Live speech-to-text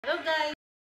Hello guys!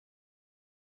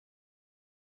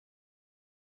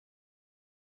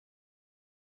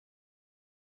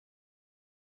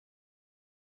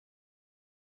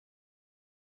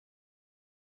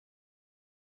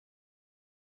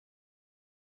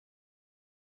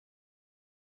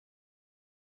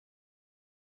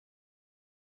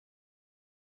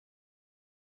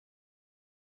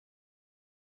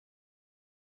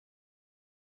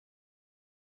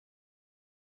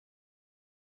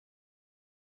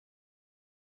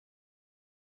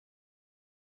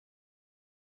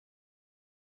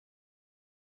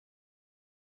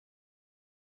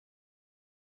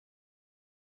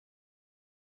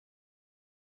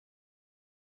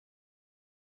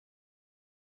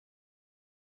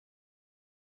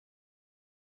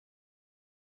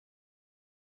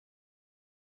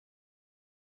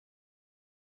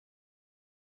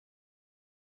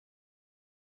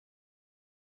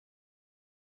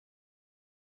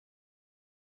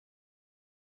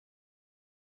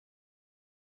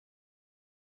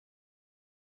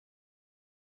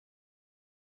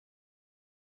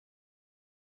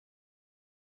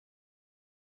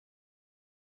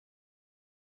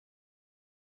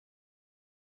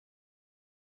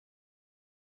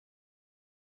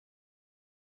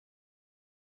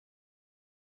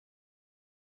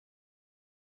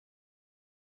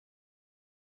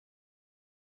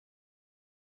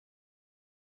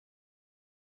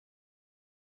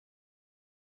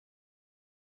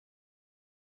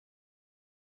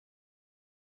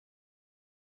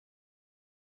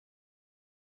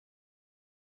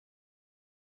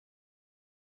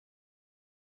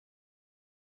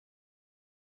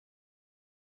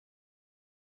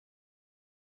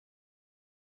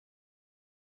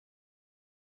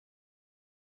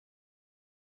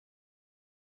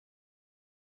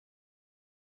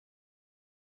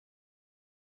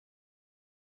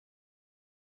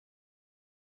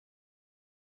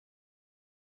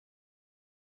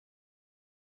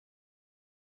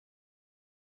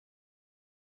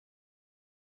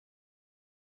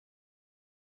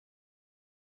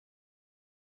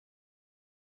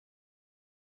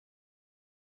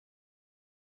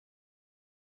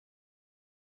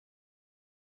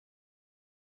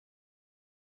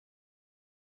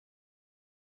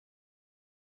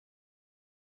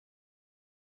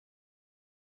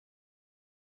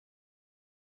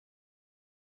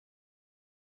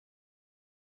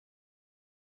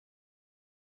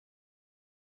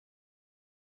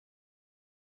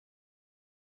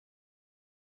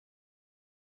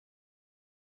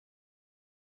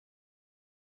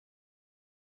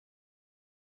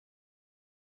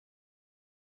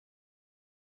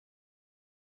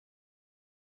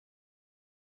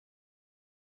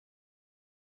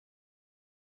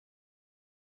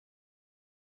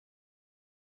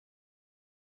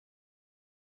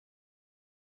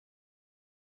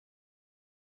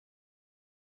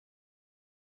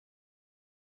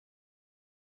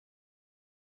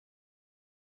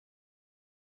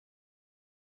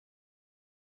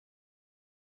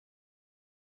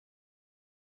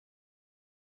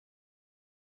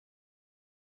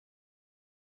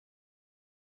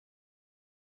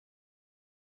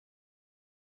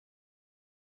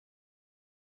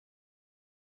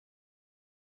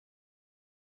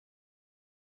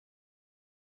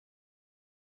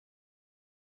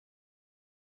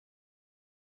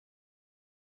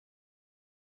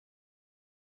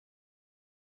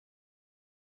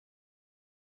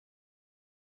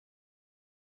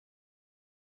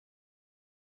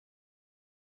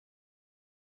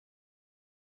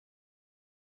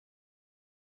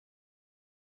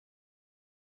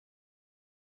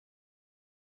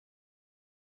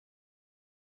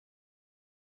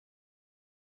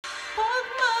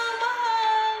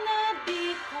 Pagmamahal na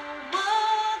di ko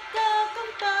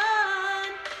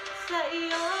makakamtan sa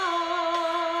iyo.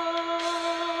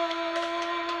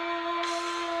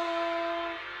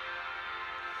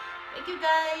 Thank you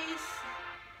guys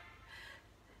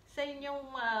sa inyong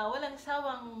walang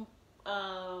sawang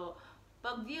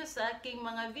pag-view sa aking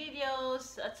mga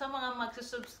videos at sa mga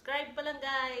magsusubscribe pa lang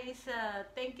guys.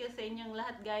 Thank you sa inyong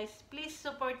lahat guys. Please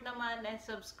support naman and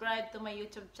subscribe to my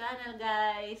YouTube channel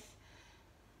guys.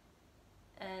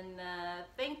 And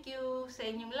thank you sa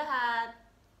inyong lahat.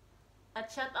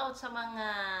 At shout out sa mga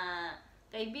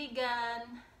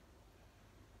kaibigan.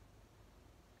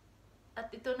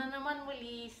 At ito na naman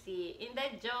muli si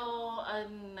Inday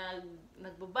ang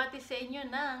nagbabati sa inyo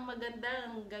ng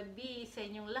magandang gabi sa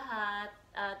inyong lahat.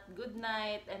 At good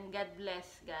night and God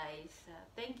bless guys.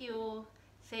 Thank you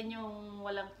sa inyong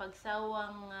walang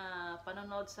pagsawang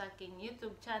panonood sa aking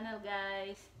YouTube channel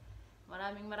guys.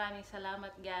 Maraming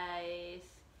salamat guys.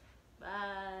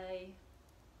 Bye!